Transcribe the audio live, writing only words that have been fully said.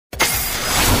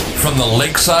from the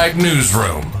Lakeside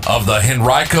Newsroom of the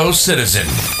Henrico Citizen,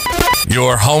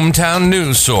 your hometown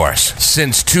news source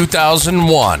since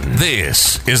 2001.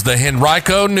 This is the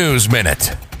Henrico News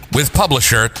Minute with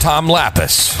publisher Tom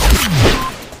Lapis.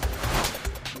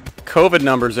 COVID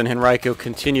numbers in Henrico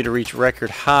continue to reach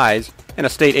record highs, and a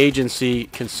state agency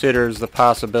considers the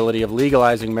possibility of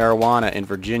legalizing marijuana in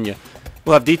Virginia.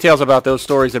 We'll have details about those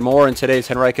stories and more in today's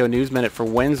Henrico News Minute for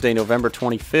Wednesday, November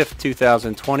 25th,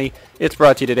 2020. It's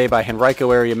brought to you today by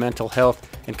Henrico Area Mental Health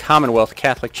and Commonwealth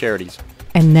Catholic Charities.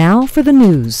 And now for the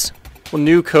news. Well,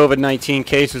 new COVID-19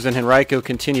 cases in Henrico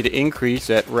continue to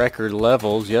increase at record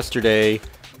levels. Yesterday,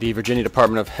 the Virginia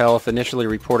Department of Health initially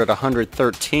reported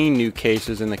 113 new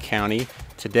cases in the county.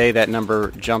 Today, that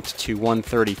number jumped to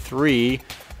 133.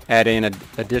 Adding an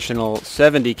additional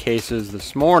 70 cases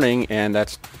this morning, and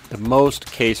that's the most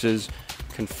cases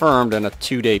confirmed in a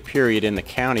 2-day period in the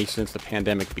county since the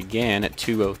pandemic began at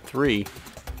 203.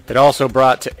 It also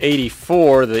brought to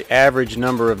 84 the average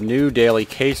number of new daily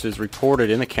cases reported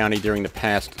in the county during the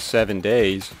past 7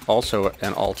 days, also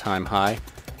an all-time high.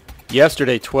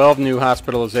 Yesterday, 12 new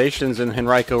hospitalizations in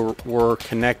Henrico were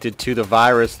connected to the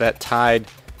virus. That tied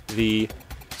the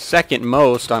second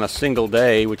most on a single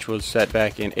day, which was set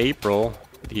back in April.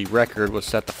 The record was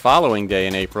set the following day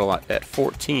in April at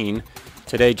 14.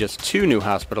 Today, just 2 new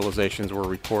hospitalizations were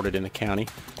reported in the county,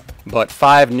 but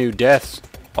 5 new deaths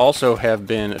also have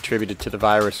been attributed to the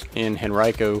virus in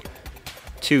Henrico,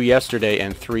 2 yesterday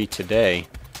and 3 today.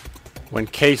 When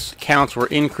case counts were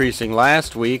increasing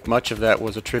last week, much of that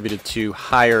was attributed to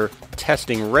higher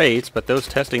testing rates, but those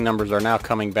testing numbers are now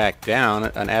coming back down.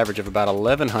 An average of about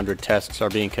 1,100 tests are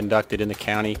being conducted in the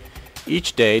county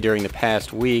each day during the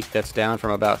past week. That's down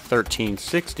from about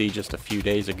 1,360 just a few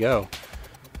days ago.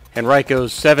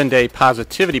 Henrico's 7-day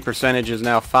positivity percentage is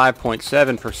now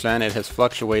 5.7%. It has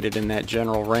fluctuated in that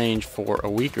general range for a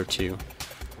week or two.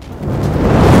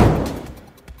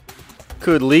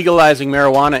 Could legalizing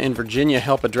marijuana in Virginia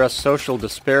help address social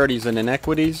disparities and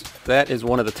inequities? That is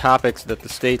one of the topics that the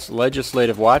state's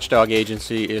legislative watchdog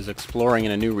agency is exploring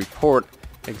in a new report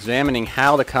examining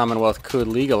how the Commonwealth could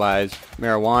legalize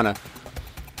marijuana.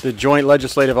 The Joint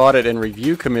Legislative Audit and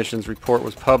Review Commission's report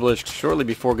was published shortly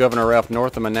before Governor Ralph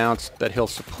Northam announced that he'll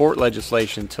support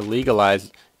legislation to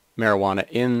legalize marijuana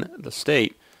in the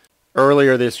state.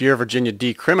 Earlier this year, Virginia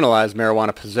decriminalized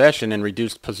marijuana possession and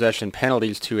reduced possession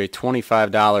penalties to a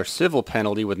 $25 civil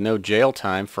penalty with no jail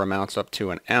time for amounts up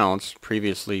to an ounce.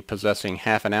 Previously, possessing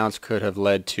half an ounce could have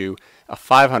led to a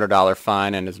 $500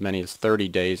 fine and as many as 30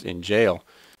 days in jail.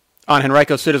 On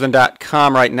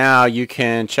HenricoCitizen.com right now, you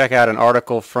can check out an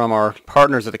article from our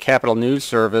partners at the Capitol News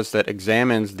Service that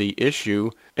examines the issue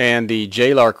and the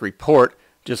JLARC report.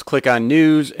 Just click on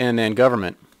News and then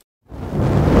Government.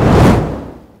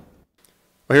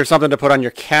 Well, here's something to put on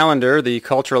your calendar. The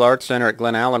Cultural Arts Center at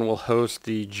Glen Allen will host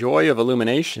the Joy of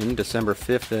Illumination December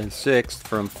 5th and 6th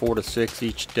from 4 to 6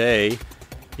 each day.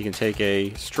 You can take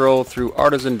a stroll through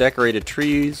artisan decorated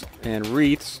trees and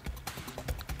wreaths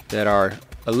that are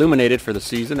illuminated for the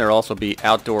season. There will also be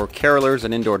outdoor carolers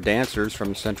and indoor dancers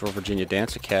from Central Virginia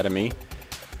Dance Academy.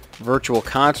 Virtual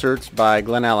concerts by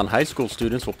Glen Allen High School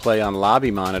students will play on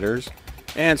lobby monitors.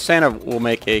 And Santa will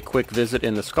make a quick visit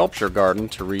in the sculpture garden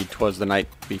to read "'Twas the Night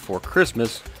Before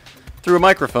Christmas" through a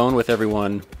microphone with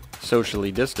everyone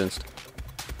socially distanced.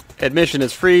 Admission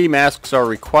is free. Masks are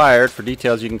required. For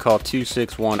details, you can call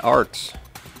 261-ARTS.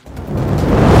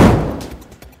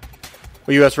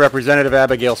 Well, U.S. Representative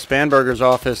Abigail Spanberger's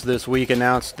office this week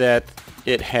announced that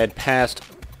it had passed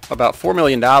about $4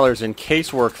 million in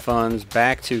casework funds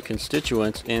back to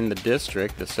constituents in the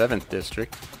district, the 7th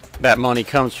district. That money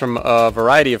comes from a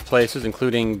variety of places,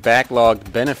 including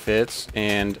backlogged benefits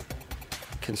and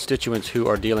constituents who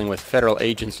are dealing with federal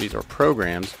agencies or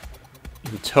programs.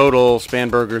 In total,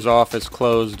 Spanberger's office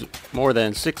closed more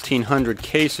than 1,600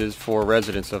 cases for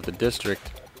residents of the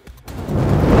district.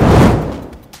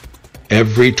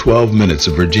 Every 12 minutes,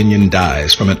 a Virginian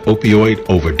dies from an opioid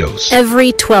overdose.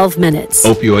 Every 12 minutes.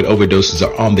 Opioid overdoses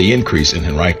are on the increase in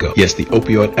Henrico. Yes, the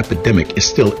opioid epidemic is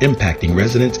still impacting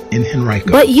residents in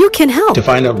Henrico. But you can help. To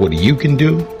find out what you can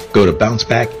do, go to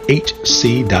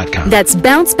bouncebackhc.com. That's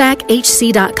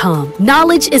bouncebackhc.com.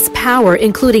 Knowledge is power,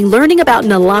 including learning about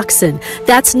naloxone.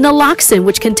 That's naloxone,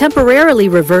 which can temporarily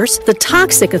reverse the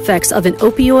toxic effects of an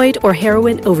opioid or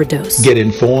heroin overdose. Get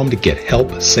informed, get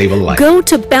help, save a life. Go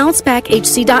to bounceback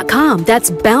bouncebackhc.com. That's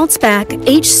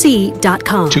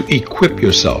bouncebackhc.com. To equip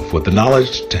yourself with the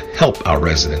knowledge to help our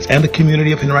residents and the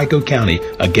community of Henrico County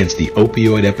against the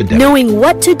opioid epidemic. Knowing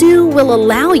what to do will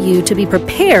allow you to be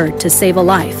prepared to save a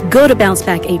life. Go to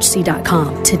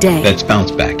bouncebackhc.com today. That's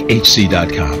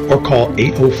bouncebackhc.com or call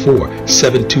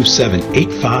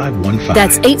 804-727-8515.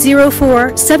 That's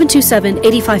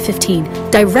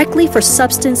 804-727-8515, directly for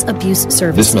substance abuse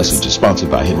services. This message is sponsored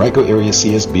by Henrico Area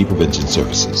CSB Prevention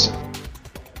Services.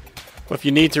 Well, if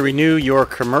you need to renew your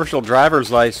commercial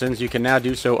driver's license, you can now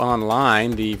do so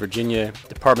online. The Virginia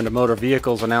Department of Motor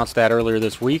Vehicles announced that earlier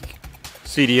this week.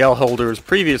 CDL holders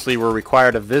previously were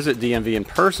required to visit DMV in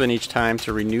person each time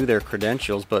to renew their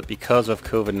credentials, but because of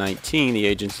COVID-19, the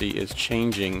agency is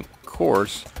changing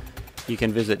course. You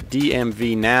can visit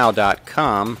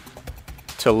dmvnow.com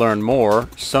to learn more.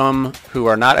 Some who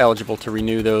are not eligible to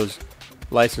renew those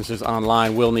licenses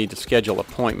online will need to schedule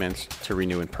appointments to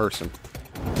renew in person.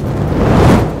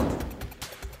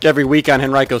 Every week on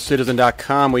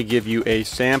HenricoCitizen.com, we give you a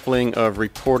sampling of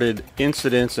reported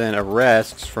incidents and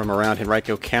arrests from around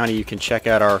Henrico County. You can check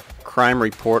out our crime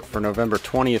report for November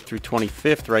 20th through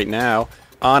 25th right now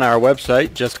on our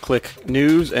website. Just click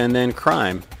News and then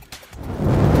Crime.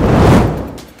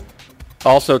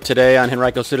 Also today on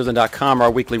HenricoCitizen.com, our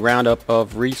weekly roundup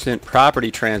of recent property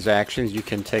transactions. You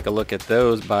can take a look at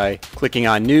those by clicking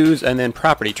on News and then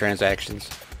Property Transactions.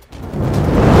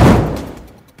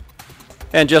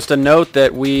 And just a note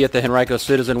that we at the Henrico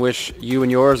Citizen wish you and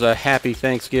yours a happy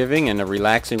Thanksgiving and a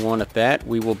relaxing one at that.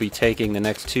 We will be taking the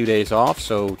next 2 days off,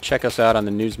 so check us out on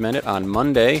the News Minute on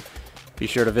Monday. Be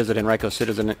sure to visit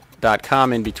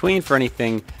HenricoCitizen.com in between for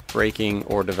anything breaking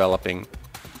or developing.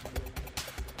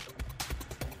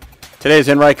 Today's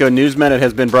Henrico News Minute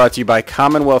has been brought to you by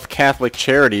Commonwealth Catholic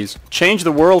Charities. Change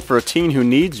the world for a teen who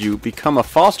needs you. Become a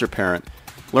foster parent.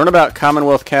 Learn about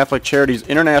Commonwealth Catholic Charities'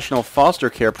 International Foster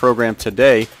Care Program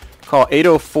today. Call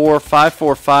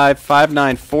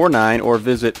 804-545-5949 or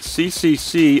visit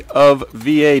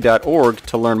cccofva.org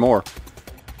to learn more.